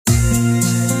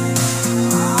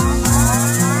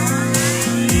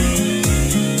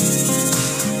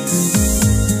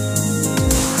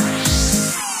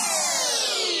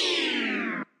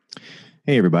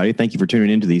Hey, everybody. Thank you for tuning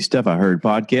into the Stuff I Heard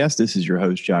podcast. This is your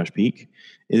host, Josh Peak.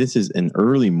 This is an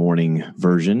early morning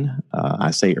version.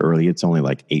 I say early. It's only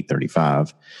like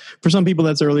 8:35. For some people,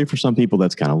 that's early. For some people,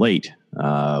 that's kind of late.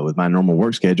 With my normal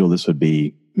work schedule, this would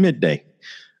be midday.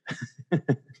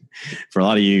 For a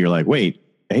lot of you, you're like, wait,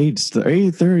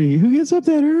 8:30. Who gets up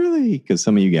that early? Because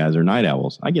some of you guys are night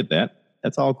owls. I get that.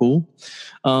 That's all cool.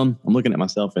 I'm looking at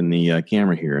myself in the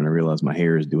camera here, and I realize my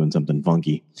hair is doing something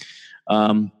funky.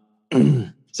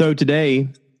 So today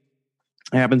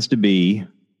happens to be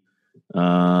the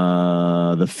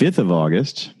 5th of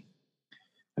August.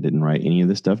 I didn't write any of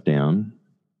this stuff down,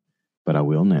 but I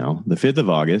will now. The 5th of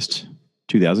August,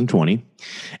 2020.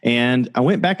 And I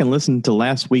went back and listened to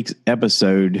last week's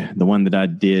episode, the one that I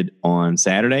did on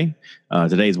Saturday.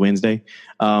 Today's Wednesday.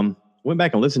 Went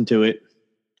back and listened to it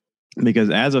because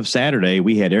as of Saturday,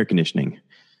 we had air conditioning.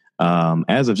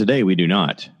 As of today, we do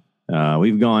not.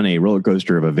 We've gone a roller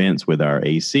coaster of events with our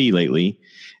AC lately.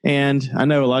 And I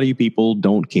know a lot of you people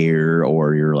don't care,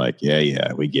 or you're like,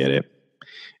 yeah, we get it.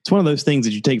 It's one of those things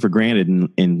that you take for granted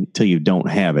until you don't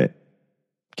have it.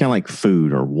 Kind of like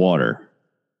food or water.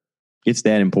 It's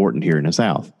that important here in the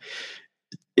South.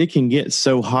 It can get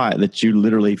so hot that you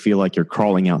literally feel like you're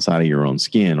crawling outside of your own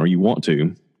skin, or you want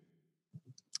to.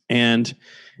 And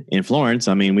in Florence,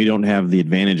 I mean, we don't have the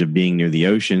advantage of being near the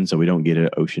ocean, so we don't get an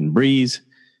ocean breeze.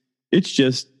 It's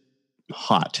just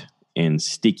hot and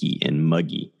sticky and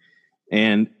muggy.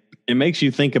 And it makes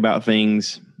you think about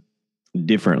things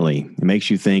differently. It makes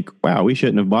you think, wow, we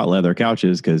shouldn't have bought leather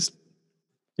couches because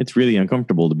it's really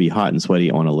uncomfortable to be hot and sweaty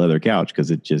on a leather couch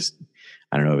because it just,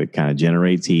 I don't know, it kind of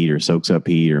generates heat or soaks up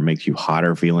heat or makes you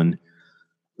hotter feeling.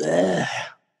 Ugh.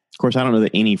 Of course, I don't know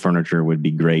that any furniture would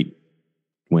be great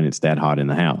when it's that hot in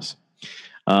the house.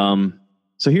 So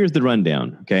here's the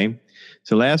rundown, okay?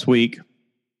 So last week,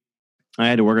 I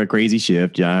had to work a crazy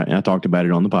shift. I talked about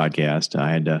it on the podcast.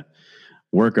 I had to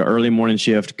work an early morning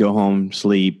shift, go home,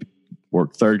 sleep,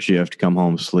 work third shift, come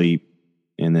home, sleep,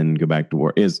 and then go back to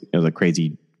work. It was a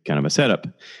crazy kind of a setup.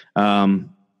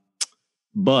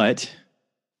 But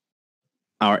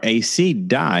our AC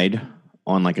died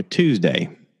on like a Tuesday.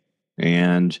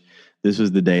 And this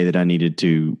was the day that I needed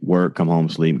to work, come home,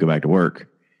 sleep, go back to work.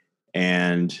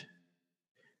 And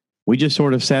we just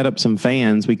sort of set up some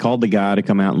fans. We called the guy to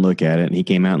come out and look at it, and he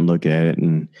came out and looked at it,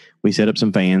 and we set up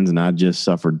some fans, and I just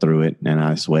suffered through it, and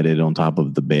I sweated on top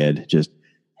of the bed, just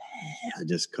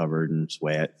covered in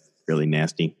sweat, really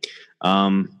nasty.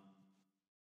 The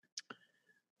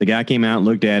guy came out and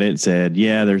looked at it and said,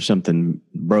 yeah, there's something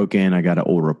broken. I got to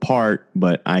order a part,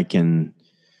 but I can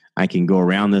go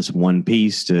around this one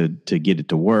piece to get it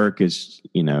to work. It's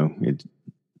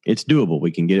doable.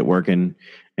 We can get it working.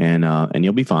 And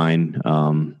you'll be fine.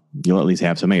 You'll at least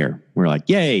have some air. We're like,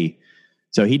 yay.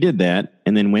 So he did that.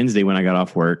 And then Wednesday, when I got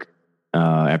off work,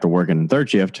 after working third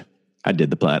shift, I did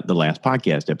the last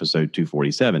podcast, episode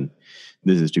 247.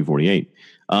 This is 248.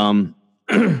 So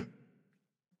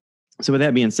with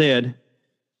that being said,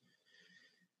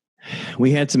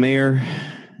 we had some air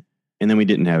and then we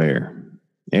didn't have air.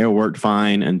 Air worked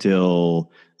fine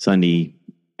until Sunday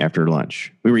after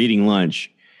lunch. We were eating lunch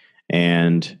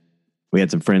and we had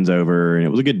some friends over, and it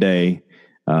was a good day.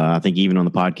 I think even on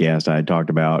the podcast, I had talked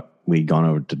about we'd gone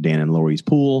over to Dan and Lori's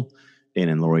pool. Dan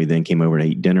and Lori then came over to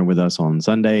eat dinner with us on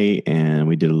Sunday, and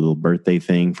we did a little birthday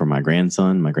thing for my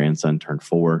grandson. My grandson turned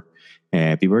 4.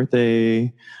 Happy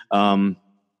birthday.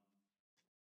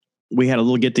 We had a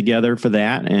little get-together for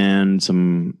that and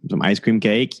some ice cream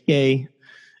cake. Yay.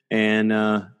 And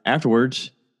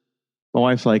afterwards, my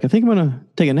wife's like, I think I'm going to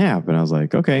take a nap. And I was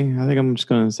like, okay, I think I'm just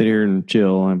going to sit here and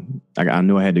chill. I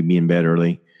knew I had to be in bed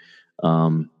early. So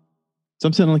I'm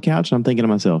sitting on the couch and I'm thinking to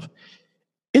myself,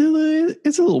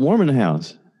 it's a little warm in the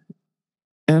house.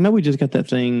 And I know we just got that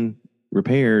thing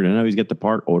repaired. I know he's got the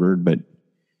part ordered, but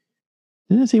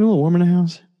doesn't it seem a little warm in the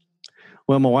house?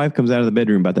 Well, my wife comes out of the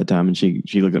bedroom about that time and she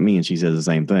looked at me and she says the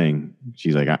same thing.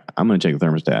 She's like, I'm going to check the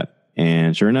thermostat.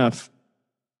 And sure enough,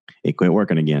 it quit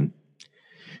working again.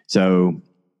 So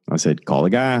I said, call the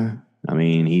guy. I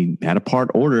mean, he had a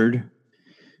part ordered.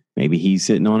 Maybe he's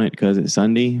sitting on it because it's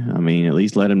Sunday. I mean, at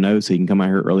least let him know so he can come out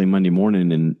here early Monday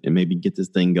morning and maybe get this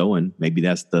thing going. Maybe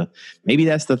that's the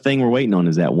thing we're waiting on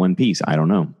is that one piece. I don't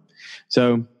know.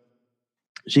 So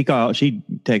she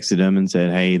texted him and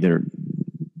said, hey,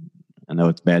 I know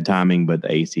it's bad timing, but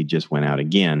the AC just went out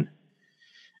again.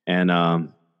 And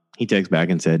he texted back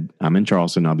and said, I'm in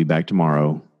Charleston. I'll be back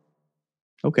tomorrow.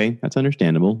 Okay, that's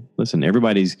understandable. Listen,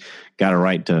 everybody's got a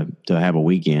right to have a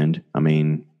weekend. I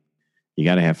mean, you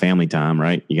got to have family time,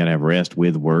 right? You got to have rest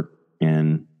with work.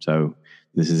 And so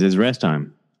this is his rest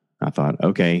time. I thought,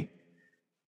 okay,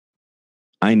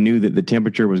 I knew that the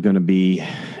temperature was going to be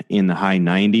in the high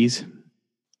 90s.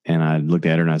 And I looked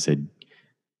at her and I said,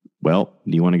 well,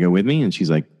 do you want to go with me? And she's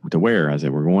like, to where? I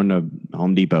said, we're going to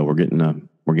Home Depot. We're getting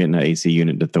an AC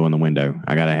unit to throw in the window.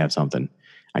 I got to have something.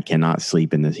 I cannot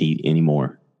sleep in this heat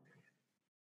anymore.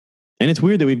 And it's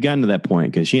weird that we've gotten to that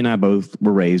point because she and I both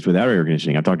were raised without air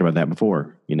conditioning. I've talked about that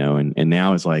before, and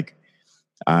now it's like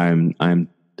I'm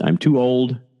too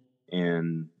old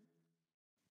and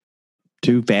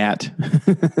too fat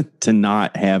to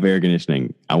not have air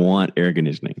conditioning. I want air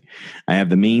conditioning. I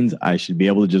have the means. I should be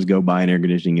able to just go buy an air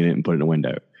conditioning unit and put it in a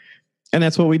window. And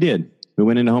that's what we did. We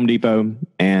went into Home Depot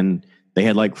and they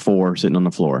had like 4 sitting on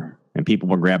the floor and people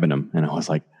were grabbing them. And I was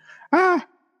like, they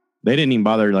didn't even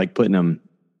bother like putting them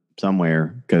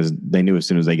somewhere because they knew as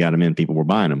soon as they got them in, people were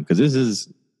buying them because this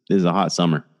is a hot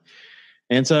summer.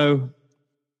 And so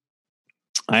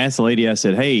I asked the lady, I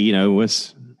said, hey,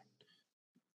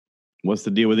 what's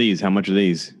the deal with these? How much are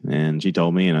these? And she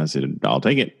told me, and I said, I'll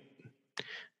take it.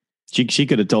 She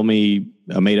could have told me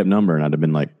a made up number and I'd have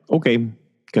been like, okay,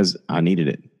 because I needed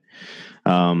it.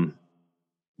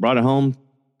 Brought it home,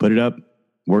 put it up,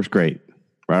 works great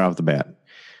right off the bat.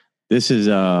 This is,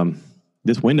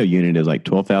 this window unit is like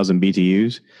 12,000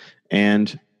 BTUs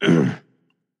and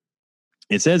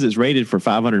it says it's rated for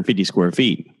 550 square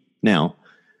feet. Now,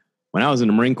 when I was in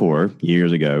the Marine Corps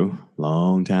years ago,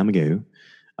 long time ago,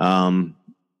 I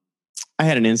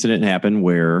had an incident happen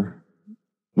where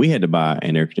we had to buy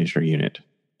an air conditioner unit,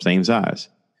 same size.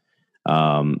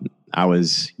 I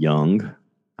was young.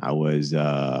 I was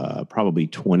probably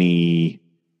 21,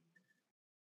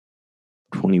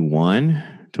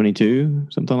 22,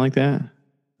 something like that.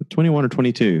 21 or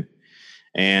 22.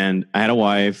 And I had a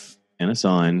wife and a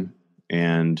son.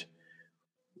 And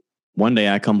one day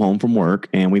I come home from work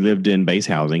and we lived in base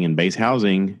housing. And base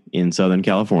housing in Southern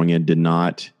California did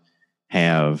not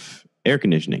have air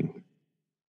conditioning.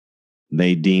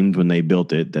 They deemed when they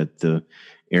built it that the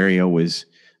area was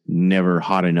never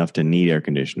hot enough to need air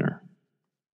conditioner.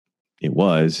 It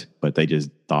was, but they just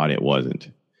thought it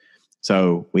wasn't.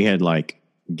 So we had like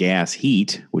gas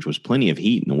heat, which was plenty of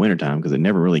heat in the wintertime because it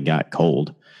never really got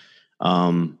cold.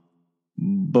 But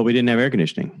we didn't have air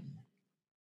conditioning.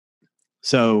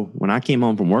 So when I came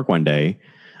home from work one day,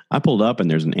 I pulled up and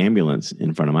there's an ambulance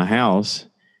in front of my house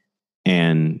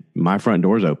and my front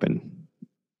door's open.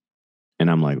 And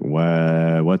I'm like,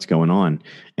 what's going on?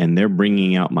 And they're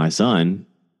bringing out my son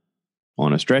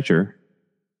on a stretcher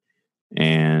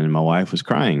and my wife was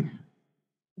crying.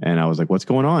 And I was like, what's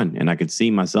going on? And I could see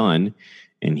my son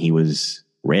and he was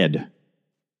red.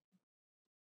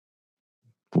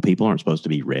 Well, people aren't supposed to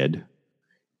be red.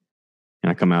 And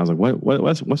I come out, I was like,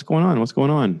 what's going on? What's going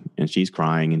on? And she's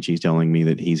crying and she's telling me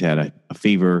that he's had a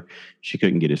fever. She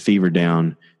couldn't get his fever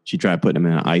down. She tried putting him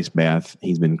in an ice bath.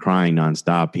 He's been crying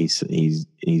nonstop. He's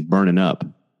burning up.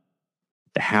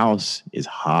 The house is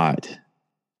hot.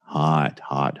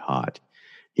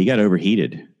 He got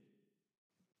overheated.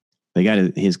 They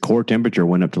got his core temperature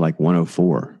went up to like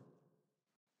 104.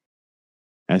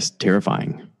 That's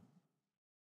terrifying.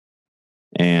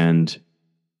 And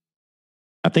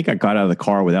I think I got out of the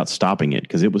car without stopping it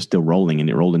because it was still rolling and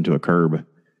it rolled into a curb.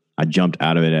 I jumped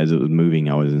out of it as it was moving.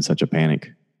 I was in such a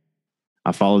panic.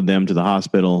 I followed them to the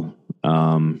hospital.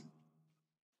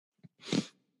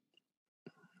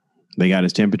 They got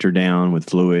his temperature down with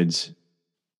fluids.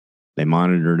 They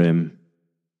monitored him.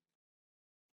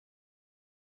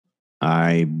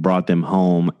 I brought them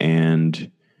home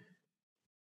and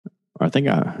I think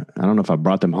I don't know if I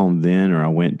brought them home then or I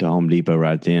went to Home Depot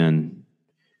right then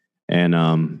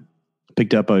and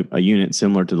picked up a unit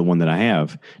similar to the one that I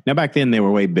have. Now, back then, they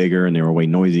were way bigger and they were way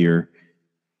noisier.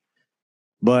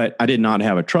 But I did not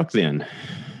have a truck then.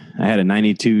 I had a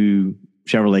 92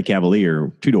 Chevrolet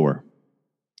Cavalier 2-door. I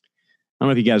don't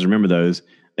know if you guys remember those.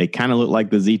 They kind of looked like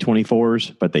the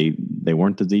Z24s, but they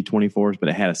weren't the Z24s, but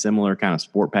it had a similar kind of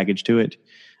sport package to it.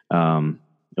 It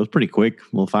was pretty quick,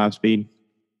 little 5-speed.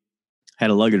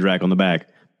 Had a luggage rack on the back.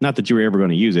 Not that you were ever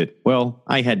going to use it. Well,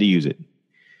 I had to use it.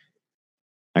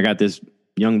 I got this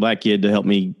young black kid to help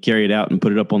me carry it out and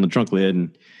put it up on the trunk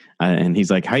lid. And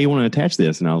he's like, how you want to attach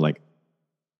this? And I was like,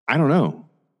 I don't know.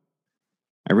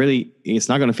 It's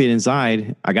not going to fit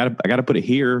inside. I got to put it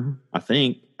here, I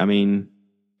think. I mean,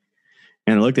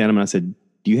 and I looked at him and I said,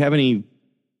 do you have any,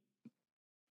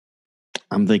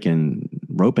 I'm thinking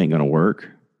rope ain't going to work.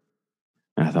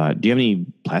 And I thought, do you have any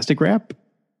plastic wrap?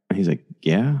 And he's like,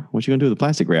 yeah, what you going to do with the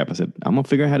plastic wrap? I said, I'm going to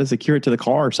figure out how to secure it to the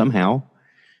car somehow.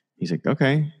 He's like,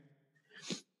 okay.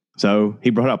 So he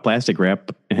brought out plastic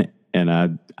wrap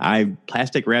and I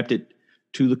plastic wrapped it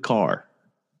to the car.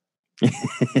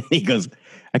 He goes,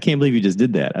 I can't believe you just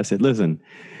did that. I said, listen,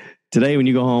 today when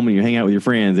you go home and you hang out with your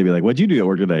friends, they'd be like, what'd you do at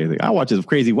work today? Like, I watched this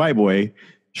crazy white boy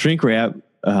shrink wrap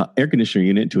air conditioner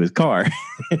unit to his car.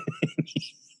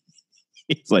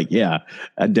 He's like, yeah,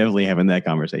 I'm definitely having that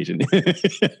conversation.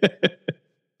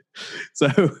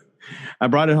 So I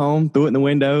brought it home, threw it in the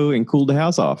window, and cooled the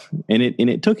house off. And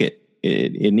it took it.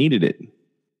 It needed it.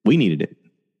 We needed it.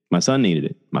 My son needed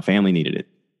it. My family needed it.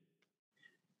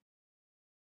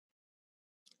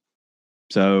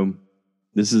 So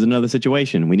this is another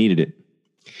situation. We needed it.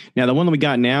 Now, the one that we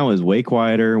got now is way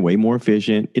quieter, way more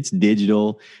efficient. It's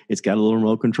digital. It's got a little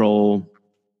remote control.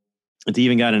 It's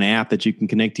even got an app that you can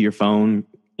connect to your phone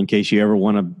in case you ever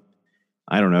want to,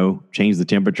 I don't know, change the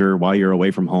temperature while you're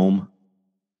away from home.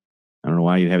 I don't know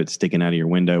why you'd have it sticking out of your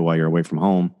window while you're away from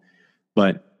home.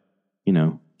 But,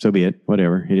 so be it.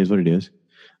 Whatever. It is what it is.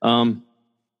 But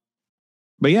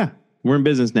yeah, we're in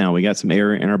business now. We got some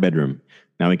air in our bedroom.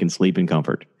 Now we can sleep in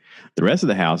comfort. The rest of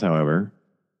the house, however,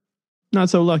 not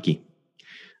so lucky.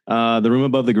 The room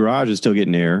above the garage is still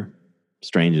getting air.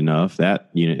 Strange enough, that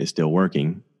unit is still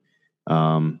working.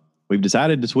 We've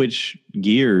decided to switch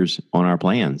gears on our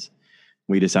plans.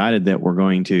 We decided that we're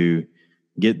going to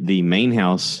get the main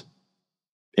house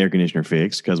air conditioner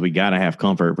fixed because we got to have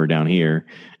comfort for down here.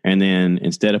 And then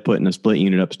instead of putting a split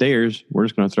unit upstairs, we're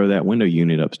just going to throw that window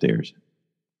unit upstairs.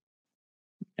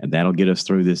 And that'll get us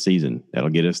through this season. That'll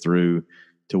get us through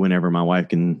to whenever my wife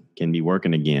can be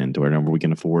working again, to whenever we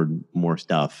can afford more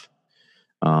stuff.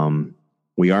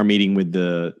 We are meeting with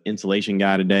the insulation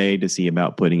guy today to see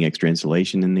about putting extra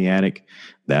insulation in the attic.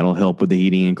 That'll help with the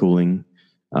heating and cooling.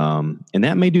 And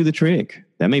that may do the trick.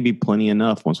 That may be plenty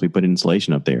enough once we put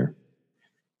insulation up there.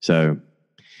 So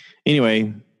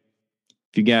anyway,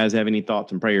 if you guys have any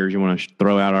thoughts and prayers you want to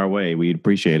throw out our way, we'd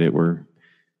appreciate it. We're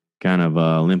kind of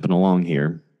limping along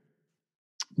here.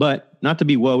 But not to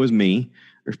be woe is me.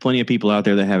 There's plenty of people out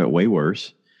there that have it way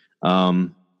worse.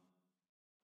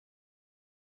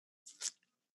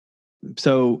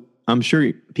 So I'm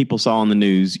sure people saw on the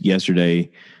news yesterday,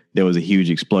 there was a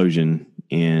huge explosion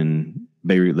in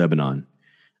Beirut, Lebanon.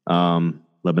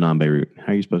 Lebanon, Beirut.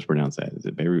 How are you supposed to pronounce that? Is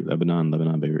it Beirut, Lebanon,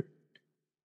 Beirut?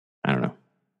 I don't know.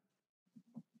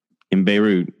 In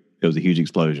Beirut, there was a huge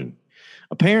explosion.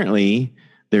 Apparently,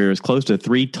 there's close to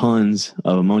 3 tons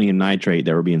of ammonium nitrate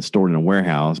that were being stored in a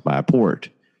warehouse by a port.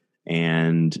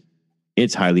 And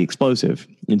it's highly explosive.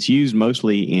 It's used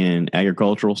mostly in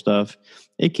agricultural stuff.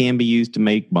 It can be used to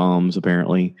make bombs,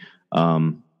 apparently.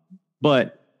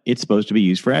 But it's supposed to be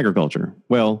used for agriculture.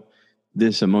 Well,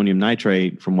 this ammonium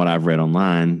nitrate, from what I've read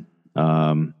online,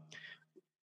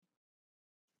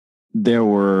 there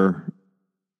were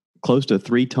close to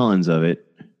 3 tons of it,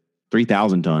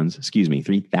 3,000 tons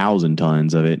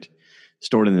of it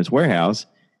stored in this warehouse.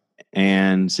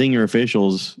 And senior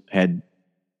officials had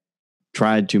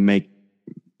tried to make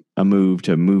a move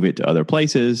to move it to other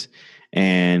places.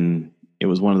 And it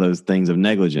was one of those things of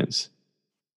negligence.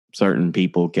 Certain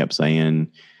people kept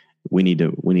saying, we need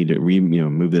to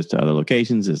move this to other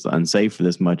locations. It's unsafe for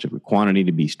this much of a quantity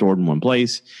to be stored in one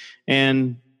place.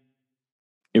 And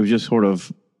it was just sort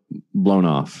of blown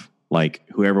off. Like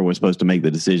whoever was supposed to make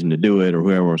the decision to do it or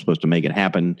whoever was supposed to make it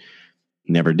happen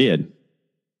never did.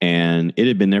 And it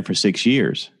had been there for 6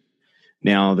 years.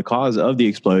 Now, the cause of the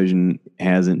explosion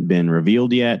hasn't been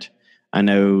revealed yet. I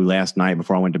know last night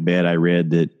before I went to bed, I read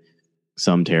that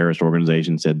some terrorist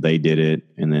organization said they did it.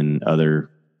 And then other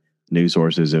news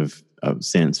sources have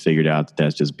since figured out that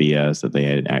that's just BS, that they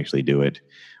had actually do it.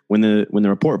 When the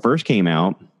report first came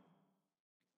out,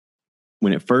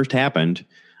 when it first happened,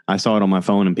 I saw it on my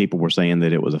phone and people were saying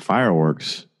that it was a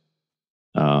fireworks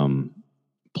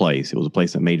place. It was a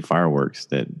place that made fireworks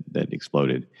that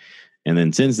exploded. And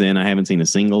then since then, I haven't seen a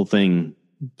single thing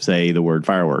say the word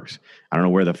fireworks. I don't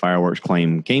know where the fireworks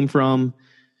claim came from,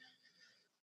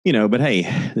 but hey,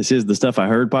 this is the Stuff I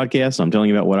Heard podcast. So I'm telling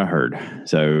you about what I heard.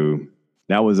 So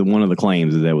that was one of the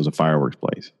claims, is that it was a fireworks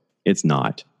place. It's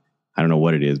not. I don't know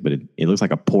what it is, but it looks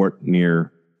like a port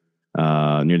near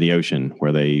the ocean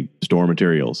where they store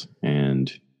materials,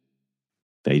 and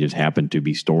they just happen to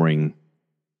be storing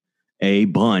a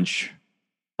bunch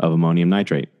of ammonium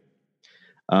nitrate.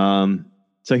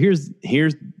 So here's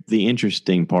the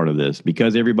interesting part of this,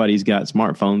 because everybody's got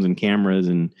smartphones and cameras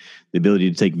and the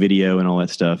ability to take video and all that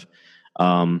stuff.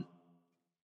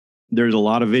 There's a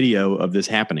lot of video of this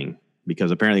happening,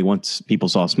 because apparently once people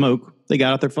saw smoke, they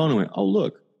got out their phone and went, oh,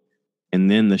 look. And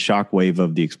then the shockwave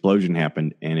of the explosion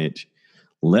happened, and it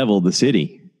leveled the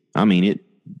city. I mean, it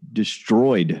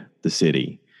destroyed the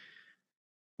city.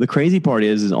 The crazy part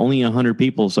is only 100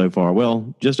 people so far.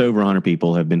 Well, just over 100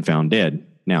 people have been found dead.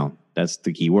 Now, that's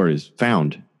the key word, is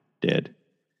found dead.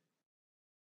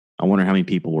 I wonder how many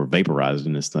people were vaporized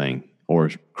in this thing or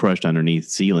crushed underneath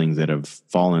ceilings that have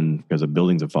fallen because of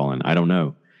buildings have fallen. I don't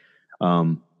know.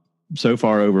 So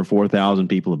far, over 4,000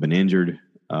 people have been injured.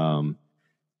 By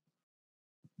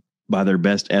their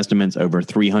best estimates, over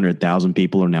 300,000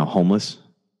 people are now homeless.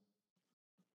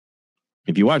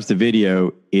 If you watch the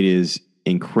video, it is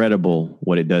incredible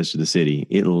what it does to the city.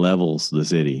 It levels the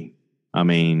city. I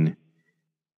mean,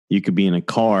 you could be in a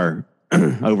car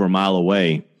over a mile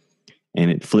away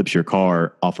and it flips your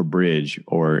car off a bridge,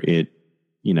 or it,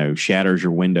 shatters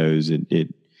your windows.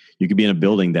 You could be in a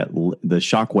building that the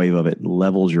shockwave of it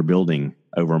levels your building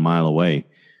over a mile away.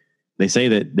 They say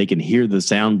that they can hear the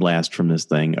sound blast from this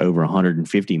thing over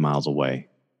 150 miles away,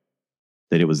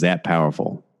 that it was that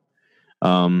powerful.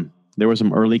 There were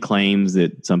some early claims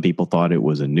that some people thought it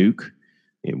was a nuke.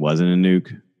 It wasn't a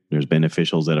nuke. There's been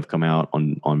officials that have come out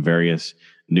on various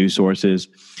news sources.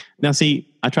 Now, see,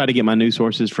 I try to get my news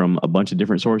sources from a bunch of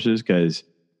different sources because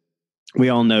we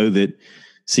all know that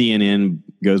CNN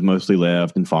goes mostly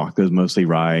left and Fox goes mostly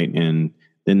right. And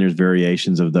then there's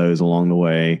variations of those along the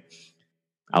way.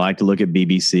 I like to look at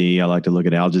BBC. I like to look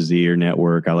at Al Jazeera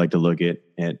Network. I like to look at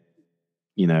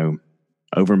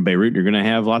over in Beirut, you're going to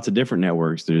have lots of different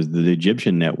networks. There's the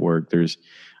Egyptian network. There's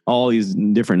all these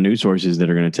different news sources that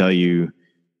are going to tell you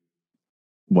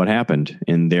what happened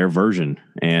in their version.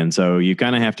 And so you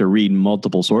kind of have to read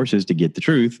multiple sources to get the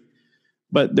truth.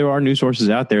 But there are news sources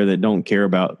out there that don't care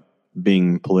about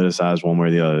being politicized one way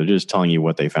or the other. They're just telling you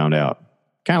what they found out.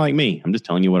 Kind of like me. I'm just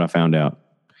telling you what I found out.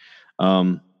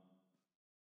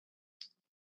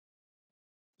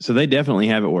 So they definitely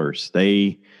have it worse.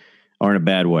 They are in a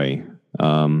bad way.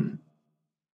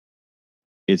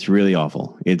 It's really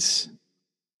awful. It's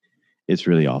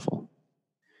really awful.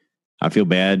 I feel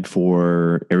bad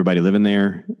for everybody living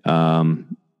there. I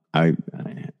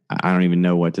don't even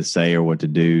know what to say or what to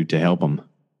do to help them.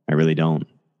 I really don't.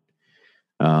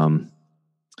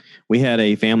 We had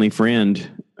a family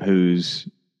friend whose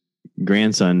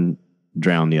grandson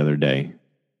drowned the other day.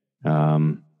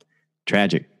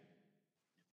 Tragic.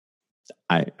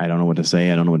 I don't know what to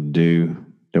say. I don't know what to do.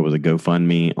 There was a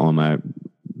GoFundMe on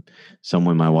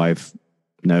someone my wife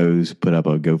knows put up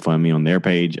a GoFundMe on their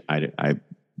page.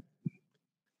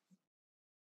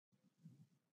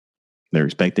 They're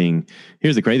expecting,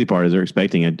 here's the crazy part, is they're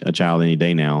expecting a child any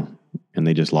day now, and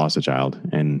they just lost a child.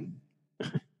 And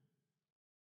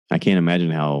I can't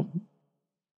imagine how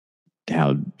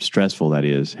stressful that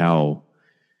is, how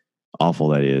awful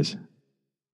that is.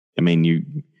 I mean,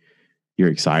 you're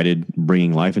excited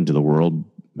bringing life into the world.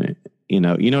 You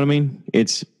know what I mean?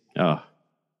 It's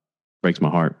breaks my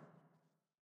heart.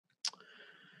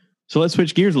 So let's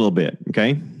switch gears a little bit.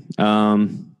 Okay.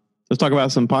 Let's talk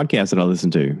about some podcasts that I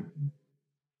listen to.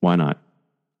 Why not?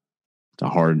 It's a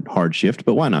hard shift,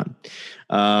 but why not?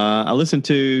 I listened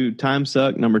to Time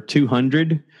Suck number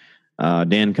 200.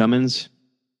 Dan Cummins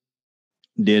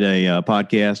did a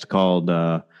podcast called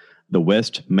The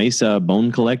West Mesa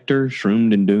Bone Collector,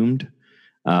 Shroomed and Doomed.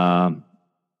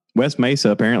 West Mesa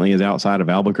apparently is outside of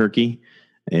Albuquerque.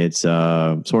 It's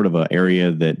sort of an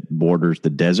area that borders the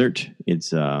desert.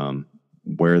 It's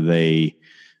where they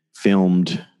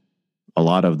filmed a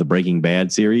lot of the Breaking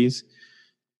Bad series.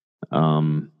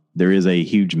 There is a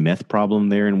huge meth problem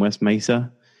there in West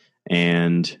Mesa.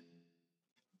 And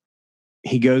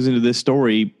he goes into this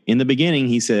story. In the beginning,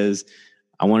 he says,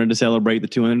 I wanted to celebrate the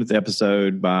 200th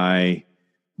episode by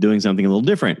doing something a little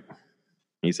different.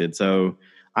 He said, so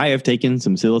I have taken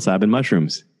some psilocybin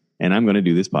mushrooms, and I'm going to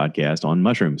do this podcast on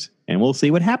mushrooms, and we'll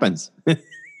see what happens.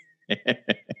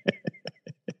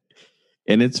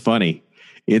 And it's funny.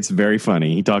 It's very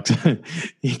funny.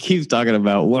 He keeps talking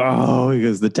about, whoa,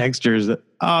 because the textures, the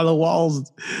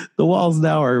walls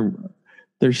now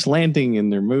they're slanting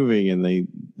and they're moving and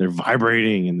they're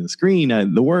vibrating, and the screen,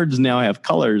 the words now have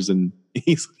colors, and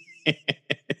he's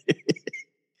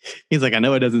like, I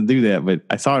know it doesn't do that, but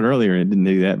I saw it earlier and it didn't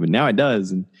do that, but now it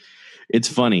does. And it's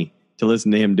funny to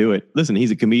listen to him do it. Listen,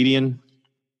 he's a comedian.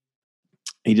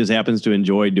 He just happens to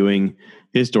enjoy doing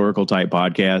historical type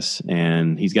podcasts,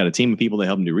 and he's got a team of people that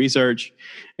help him do research.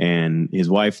 And his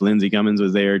wife, Lindsay Cummins,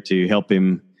 was there to help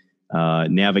him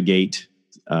navigate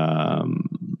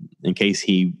in case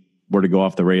he were to go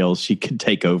off the rails. She could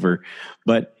take over,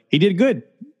 but he did good.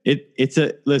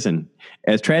 Listen,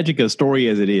 as tragic a story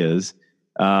as it is,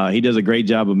 he does a great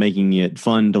job of making it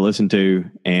fun to listen to,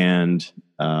 and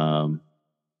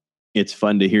it's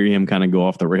fun to hear him kind of go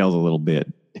off the rails a little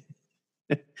bit.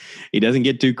 He doesn't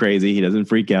get too crazy. He doesn't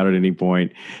freak out at any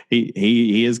point.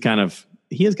 He is kind of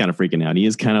freaking out. He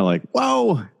is kind of like,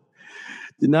 whoa,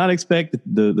 did not expect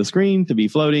the screen to be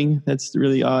floating. That's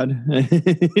really odd.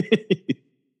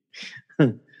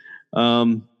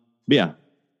 Yeah,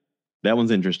 that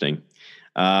one's interesting.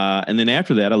 And then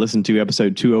after that, I listened to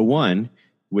episode 201,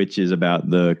 which is about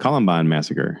the Columbine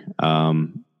massacre.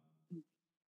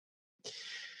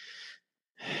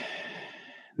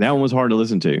 That one was hard to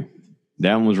listen to.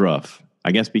 That one was rough.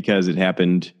 I guess because it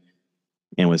happened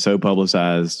and was so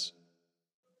publicized.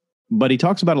 But he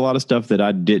talks about a lot of stuff that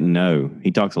I didn't know.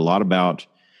 He talks a lot about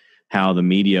how the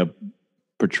media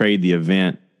portrayed the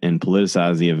event and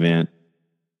politicized the event.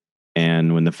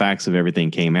 And when the facts of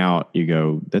everything came out, you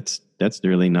go, that's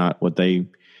really not what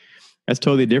that's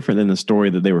totally different than the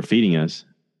story that they were feeding us.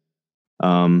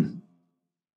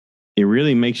 It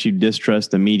really makes you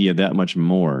distrust the media that much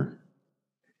more.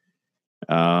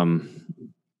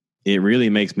 It really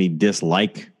makes me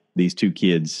dislike these two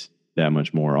kids that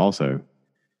much more also.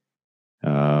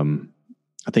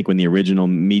 I think when the original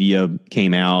media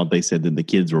came out, they said that the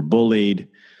kids were bullied.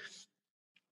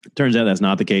 Turns out that's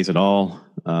not the case at all.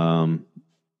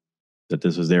 That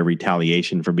this was their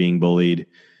retaliation for being bullied.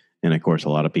 And of course, a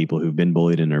lot of people who've been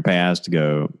bullied in their past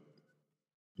go,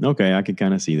 okay, I could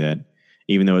kind of see that.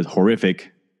 Even though it's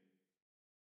horrific.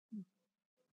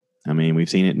 I mean, we've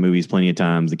seen it in movies plenty of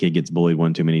times. The kid gets bullied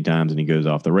one too many times and he goes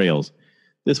off the rails.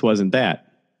 This wasn't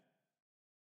that.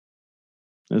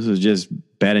 This was just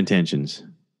bad intentions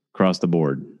across the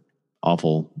board.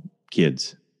 Awful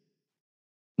kids.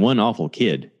 One awful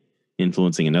kid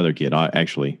influencing another kid,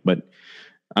 actually. But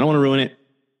I don't want to ruin it.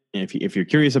 If you're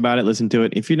curious about it, listen to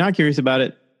it. If you're not curious about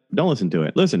it, don't listen to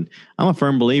it. Listen, I'm a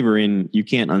firm believer in you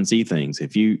can't unsee things.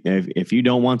 If you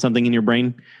don't want something in your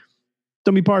brain,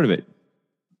 don't be part of it.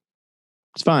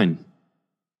 It's fine.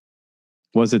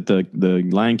 Was it the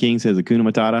Lion King says Hakuna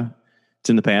Matata? It's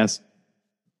in the past.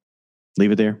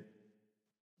 Leave it there.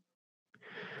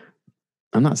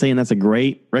 I'm not saying that's a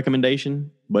great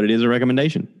recommendation, but it is a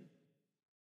recommendation.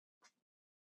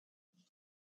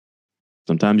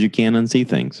 Sometimes you can't unsee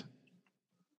things.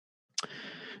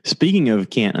 Speaking of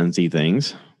can't unsee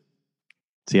things,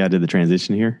 see how I did the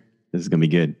transition here? This is going to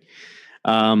be good.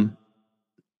 I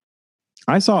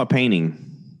saw a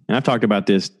painting, and I've talked about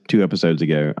this 2 episodes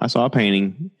ago. I saw a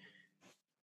painting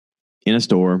in a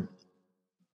store.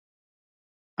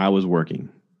 I was working.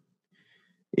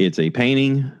 It's a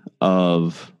painting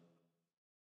of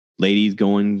ladies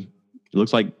going, it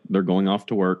looks like they're going off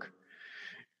to work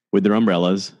with their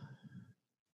umbrellas.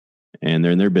 And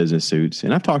they're in their business suits.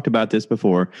 And I've talked about this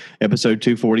before. Episode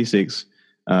 246.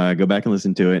 Go back and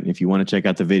listen to it. If you want to check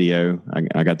out the video,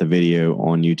 I got the video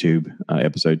on YouTube,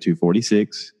 episode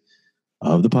 246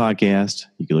 of the podcast.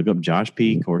 You can look up Josh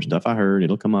Peak or Stuff I Heard.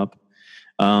 It'll come up.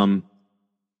 I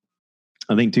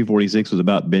think 246 was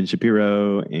about Ben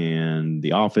Shapiro and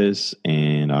The Office.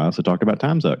 And I also talked about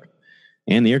Time Suck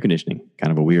and the air conditioning.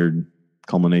 Kind of a weird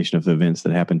culmination of the events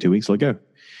that happened 2 weeks ago.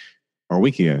 Or a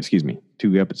week ago, 2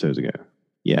 episodes ago.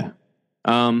 Yeah.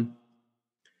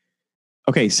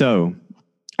 Okay, so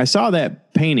I saw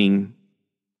that painting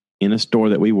in a store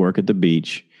that we work at the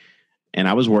beach, and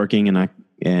I was working, and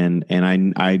I'm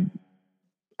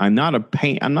not a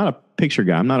picture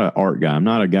guy. I'm not an art guy. I'm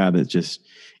not a guy that's just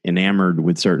enamored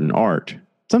with certain art.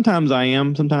 Sometimes I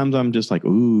am. Sometimes I'm just like,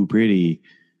 ooh, pretty.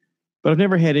 But I've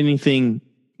never had anything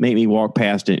make me walk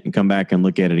past it and come back and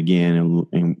look at it again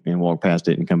and walk past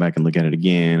it and come back and look at it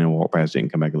again and walk past it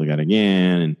and come back and look at it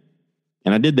again.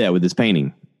 And I did that with this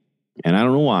painting. And I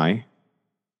don't know why,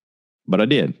 but I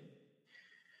did.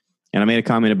 And I made a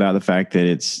comment about the fact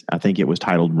that I think it was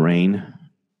titled Rain,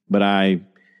 but I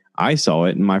saw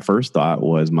it and my first thought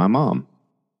was my mom,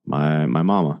 my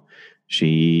mama.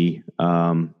 She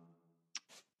was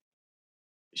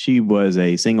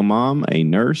a single mom, a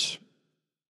nurse.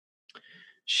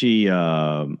 She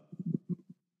was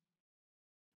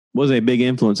a big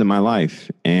influence in my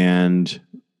life. And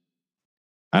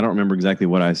I don't remember exactly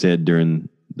what I said during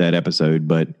that episode,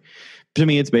 but to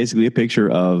me, it's basically a picture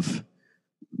of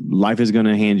life is going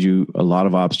to hand you a lot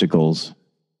of obstacles.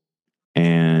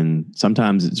 And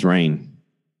sometimes it's rain.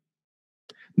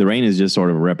 The rain is just sort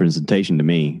of a representation to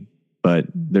me, but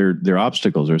they're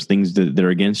obstacles. There's things that are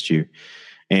against you.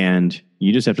 And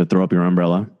you just have to throw up your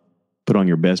umbrella, put on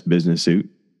your best business suit,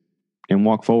 and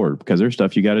walk forward because there's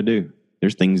stuff you got to do.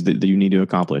 There's things that you need to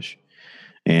accomplish.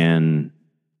 And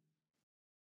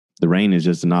the rain is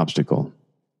just an obstacle.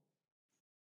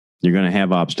 You're going to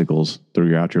have obstacles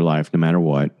throughout your life, no matter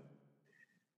what.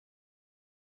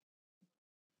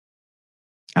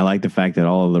 I like the fact that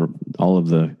all of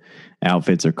the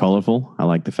outfits are colorful. I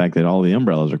like the fact that all the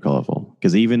umbrellas are colorful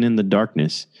because even in the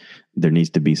darkness, there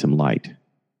needs to be some light.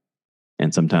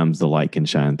 And sometimes the light can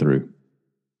shine through.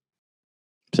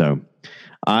 So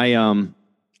I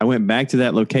went back to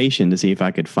that location to see if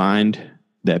I could find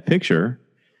that picture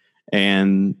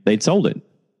and they'd sold it.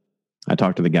 I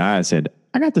talked to the guy. I said,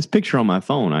 I got this picture on my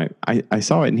phone. I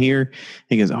saw it in here.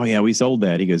 He goes, oh yeah, we sold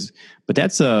that. He goes, but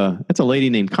that's a lady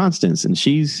named Constance, and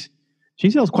she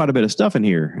sells quite a bit of stuff in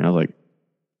here. And I was like,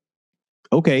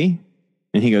 okay.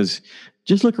 And he goes,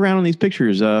 just look around on these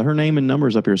pictures. Her name and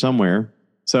number's up here somewhere.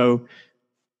 So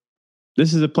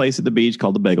this is a place at the beach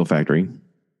called the Bagel Factory.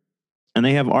 And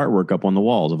they have artwork up on the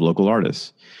walls of local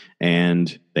artists.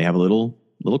 And they have a little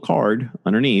card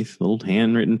underneath, a little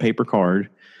handwritten paper card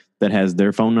that has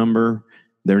their phone number,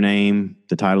 their name,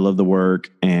 the title of the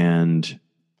work, and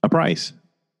a price.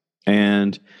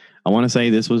 And I want to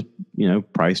say this was,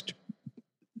 priced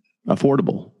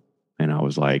affordable. And I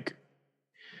was like,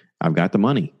 I've got the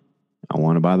money. I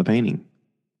want to buy the painting.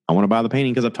 I want to buy the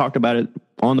painting because I've talked about it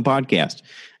on the podcast.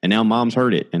 And now Mom's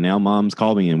heard it. And now Mom's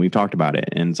called me and we've talked about it.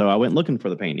 And so I went looking for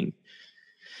the painting.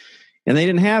 And they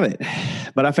didn't have it.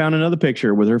 But I found another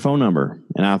picture with her phone number.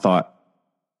 And I thought,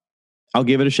 I'll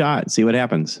give it a shot, see what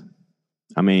happens.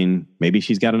 I mean, maybe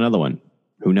she's got another one.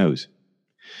 Who knows?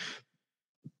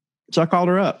 So I called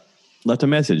her up, left a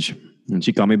message, and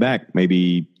she called me back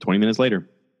maybe 20 minutes later.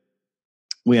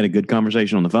 We had a good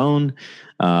conversation on the phone.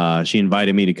 She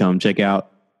invited me to come check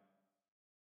out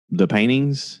the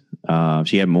paintings.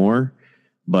 She had more,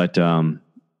 but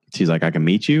she's like, I can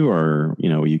meet you, or,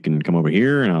 you can come over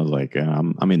here. And I was like,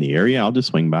 I'm in the area. I'll just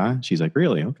swing by. She's like,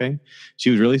 really? Okay. She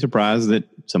was really surprised that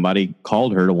somebody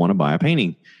called her to want to buy a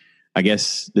painting. I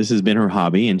guess this has been her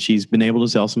hobby, and she's been able to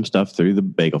sell some stuff through the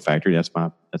Bagel Factory. That's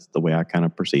the way I kind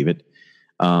of perceive it.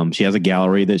 She has a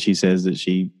gallery that she says that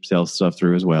she sells stuff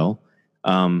through as well.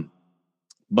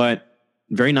 But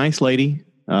very nice lady.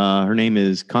 Her name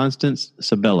is Constance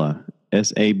Sabella,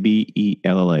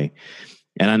 Sabella.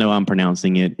 And I know I'm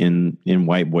pronouncing it in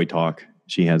white boy talk.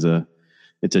 It's a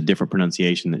different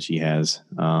pronunciation that she has.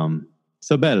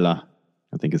 Sabella,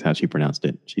 I think is how she pronounced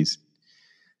it. She's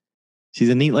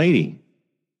a neat lady.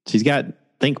 She's got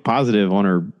Think Positive on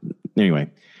her. Anyway,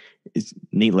 it's a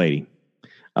neat lady.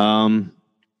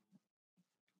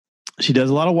 She does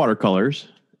a lot of watercolors,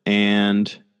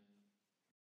 and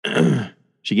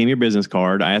she gave me a business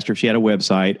card. I asked her if she had a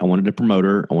website. I wanted to promote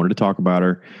her. I wanted to talk about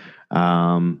her.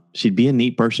 She'd be a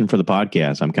neat person for the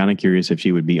podcast. I'm kind of curious if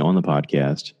she would be on the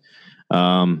podcast.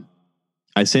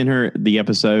 I sent her the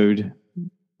episode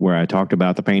where I talked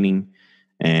about the painting,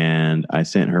 and I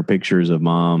sent her pictures of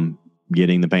Mom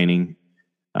getting the painting.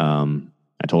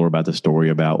 I told her about the story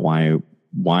about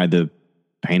why the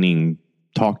painting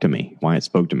talked to me, why it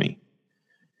spoke to me.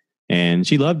 And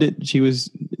she loved it. She was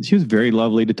very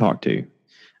lovely to talk to.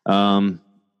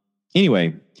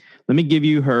 Anyway, let me give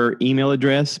you her email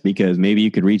address because maybe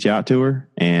you could reach out to her.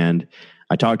 And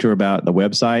I talked to her about the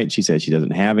website. She said she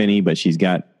doesn't have any, but she's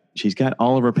got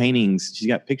all of her paintings. She's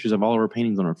got pictures of all of her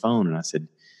paintings on her phone. And I said,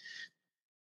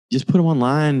 just put them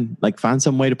online, like find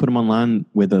some way to put them online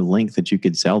with a link that you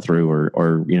could sell through,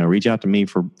 or reach out to me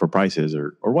for prices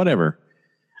or whatever.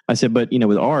 I said, but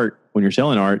with art, when you're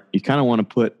selling art, you kind of want to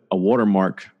put a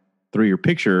watermark through your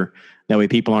picture. That way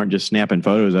people aren't just snapping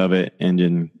photos of it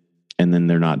and then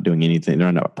they're not doing anything.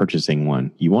 They're not purchasing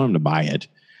one. You want them to buy it.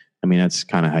 I mean, that's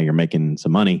kind of how you're making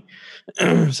some money.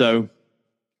 So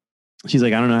she's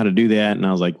like, I don't know how to do that. And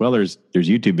I was like, well, there's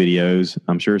YouTube videos.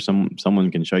 I'm sure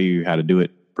someone can show you how to do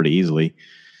it pretty easily.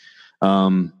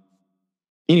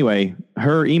 Anyway,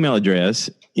 her email address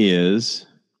is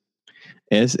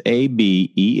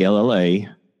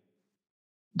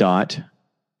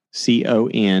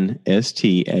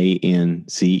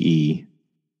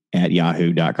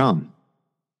sabella.constance@yahoo.com.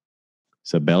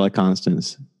 Sabella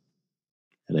Constance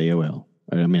at AOL.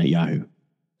 At Yahoo.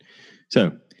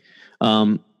 So,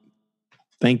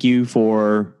 thank you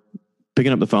for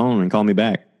picking up the phone and calling me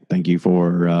back. Thank you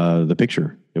for the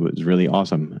picture. It was really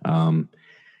awesome.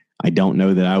 I don't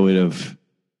know that I would have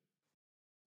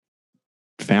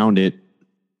found it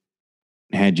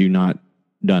had you not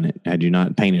done it, had you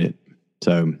not painted it.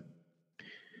 So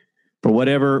for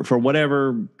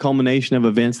whatever culmination of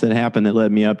events that happened that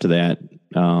led me up to that,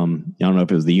 I don't know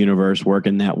if it was the universe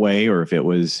working that way or if it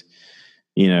was,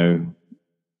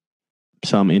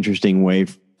 some interesting way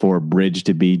for a bridge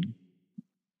to be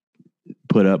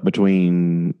put up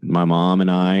between my mom and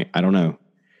I don't know.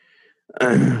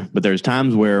 But there's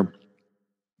times where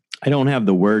I don't have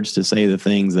the words to say the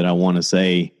things that I want to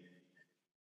say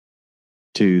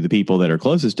to the people that are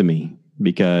closest to me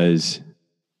because,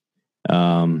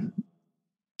 I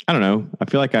don't know. I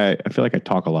feel like I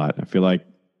talk a lot. I feel like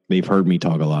they've heard me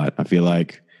talk a lot. I feel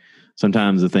like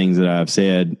sometimes the things that I've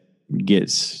said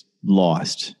gets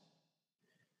lost.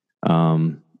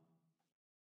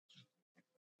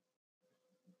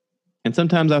 And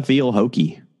sometimes I feel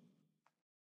hokey.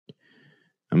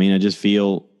 I mean, I just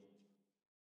feel,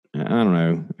 I don't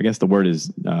know, I guess the word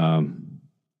is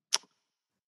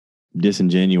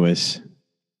disingenuous.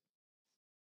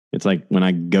 It's like when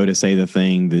I go to say the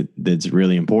thing that's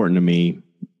really important to me,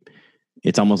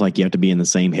 it's almost like you have to be in the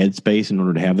same headspace in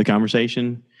order to have the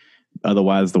conversation.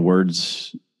 Otherwise, the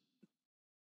words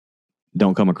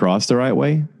don't come across the right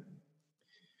way.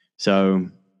 So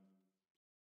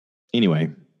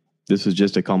anyway, this was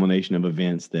just a culmination of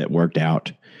events that worked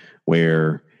out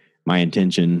where my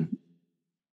intention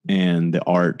and the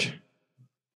art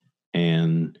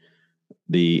and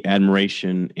the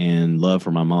admiration and love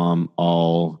for my mom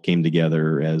all came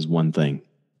together as one thing.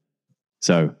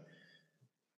 So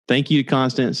thank you to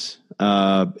Constance.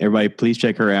 Everybody, please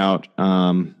check her out.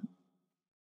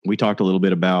 We talked a little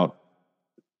bit about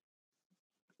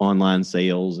online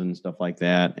sales and stuff like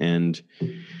that. And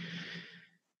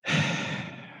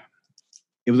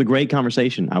it was a great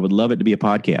conversation. I would love it to be a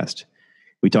podcast.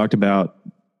 We talked about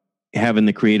having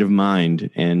the creative mind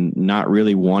and not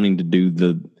really wanting to do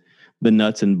the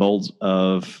nuts and bolts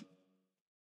of,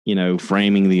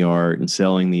 framing the art and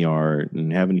selling the art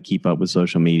and having to keep up with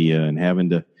social media and having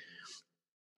to,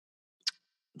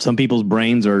 some people's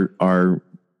brains are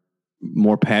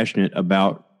more passionate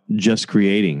about just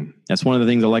creating. That's one of the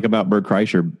things I like about Bert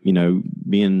Kreischer,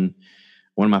 being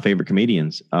one of my favorite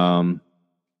comedians.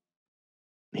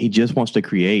 He just wants to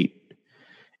create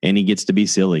and he gets to be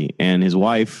silly. And his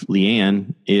wife,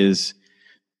 Leanne, is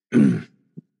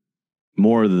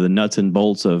more of the nuts and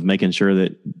bolts of making sure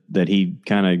that he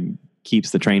kind of keeps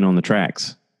the train on the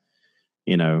tracks.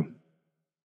 You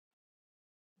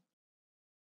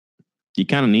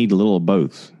kind of need a little of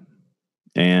both.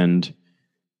 And,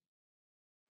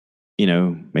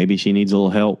 maybe she needs a little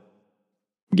help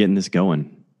getting this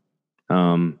going.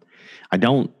 I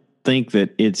don't think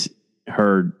that it's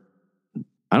her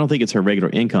regular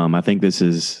income. I think this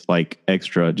is like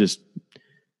extra, just,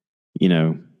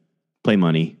 play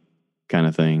money kind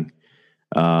of thing.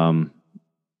 But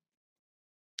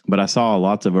I saw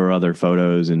lots of her other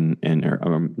photos and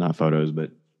her, not photos,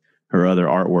 but her other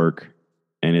artwork,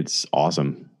 and it's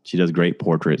awesome. She does great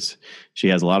portraits. She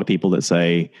has a lot of people that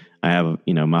say, I have,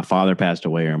 my father passed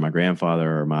away or my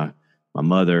grandfather or my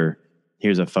mother.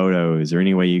 Here's a photo. Is there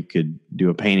any way you could do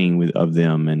a painting of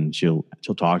them? And she'll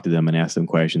talk to them and ask them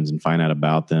questions and find out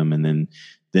about them. And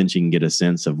then she can get a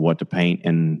sense of what to paint.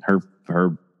 And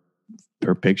her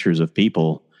pictures of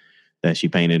people that she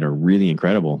painted are really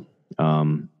incredible.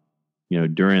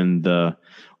 During the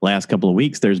last couple of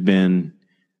weeks, there's been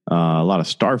a lot of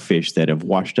starfish that have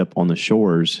washed up on the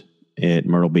shores at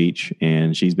Myrtle Beach.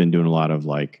 And she's been doing a lot of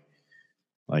like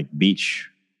beach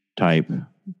type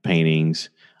paintings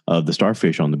of the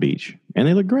starfish on the beach, and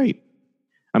they look great.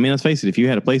 I mean, let's face it, if you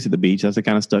had a place at the beach, that's the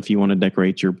kind of stuff you want to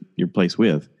decorate your place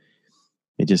with.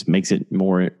 It just makes it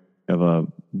more of a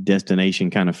destination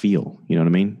kind of feel. You know what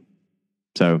I mean?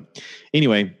 So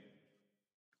anyway,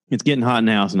 it's getting hot in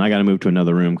the house and I got to move to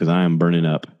another room because I am burning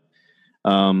up.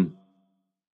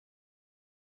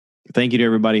 Thank you to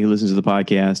everybody who listens to the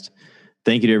podcast.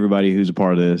 Thank you to everybody who's a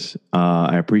part of this.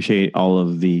 I appreciate all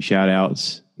of the shout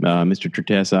outs. Mr.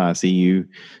 Trutessa, I see you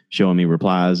showing me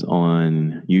replies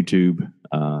on YouTube.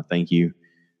 Thank you.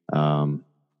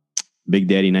 Big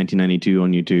Daddy 1992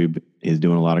 on YouTube is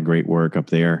doing a lot of great work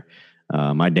up there.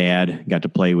 My dad got to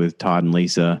play with Todd and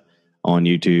Lisa on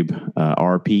YouTube,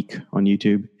 R Peak on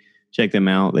YouTube. Check them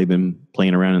out. They've been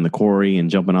playing around in the quarry and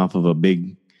jumping off of a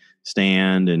big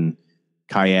stand and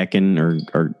kayaking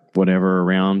or whatever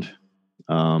around.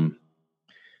 And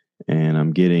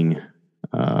I'm getting,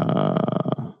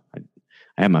 I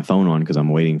have my phone on because I'm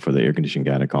waiting for the air conditioning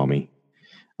guy to call me.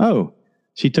 Oh,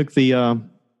 she took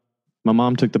my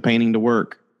mom took the painting to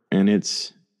work, and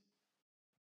it's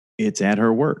at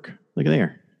her work. Look at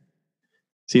there.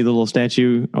 See the little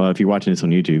statue? Well, if you're watching this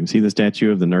on YouTube, see the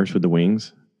statue of the nurse with the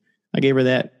wings? I gave her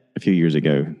that a few years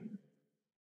ago.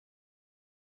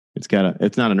 It's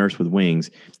not a nurse with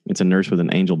wings. It's a nurse with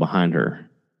an angel behind her.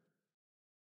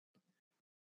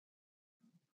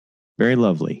 Very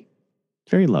lovely.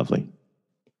 Very lovely.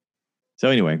 So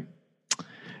anyway,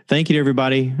 thank you to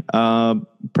everybody.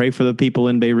 Pray for the people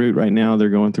in Beirut right now. They're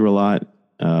going through a lot.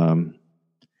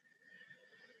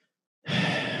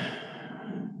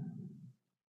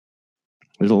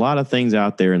 There's a lot of things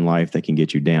out there in life that can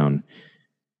get you down.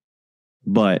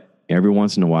 But every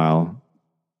once in a while,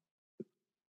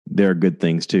 there are good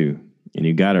things too. And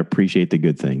you got to appreciate the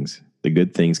good things. The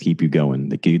good things keep you going.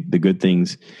 The good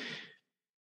things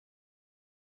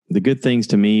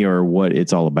to me are what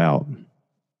it's all about.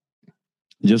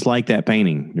 Just like that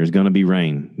painting, there's going to be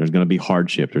rain. There's going to be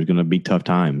hardship. There's going to be tough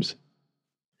times.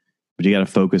 But you got to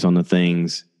focus on the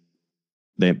things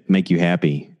that make you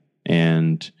happy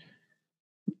and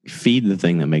feed the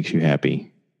thing that makes you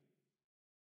happy.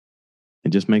 It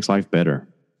just makes life better.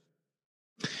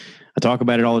 I talk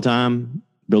about it all the time,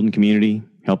 building community,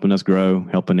 helping us grow,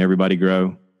 helping everybody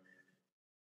grow.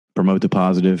 Promote the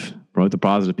positive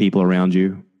people around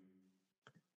you.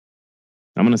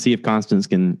 I'm going to see if Constance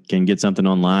can get something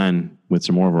online with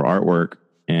some more of her artwork,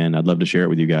 and I'd love to share it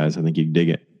with you guys. I think you'd dig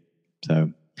it.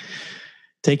 So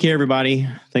take care, everybody.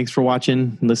 Thanks for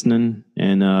watching, listening,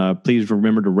 and please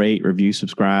remember to rate, review,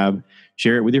 subscribe,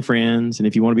 share it with your friends. And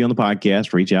if you want to be on the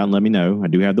podcast, reach out and let me know. I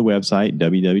do have the website,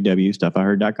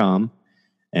 www.stuffiheard.com,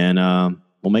 and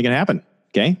we'll make it happen.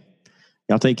 Okay?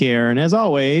 Y'all take care. And as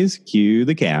always, cue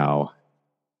the cow.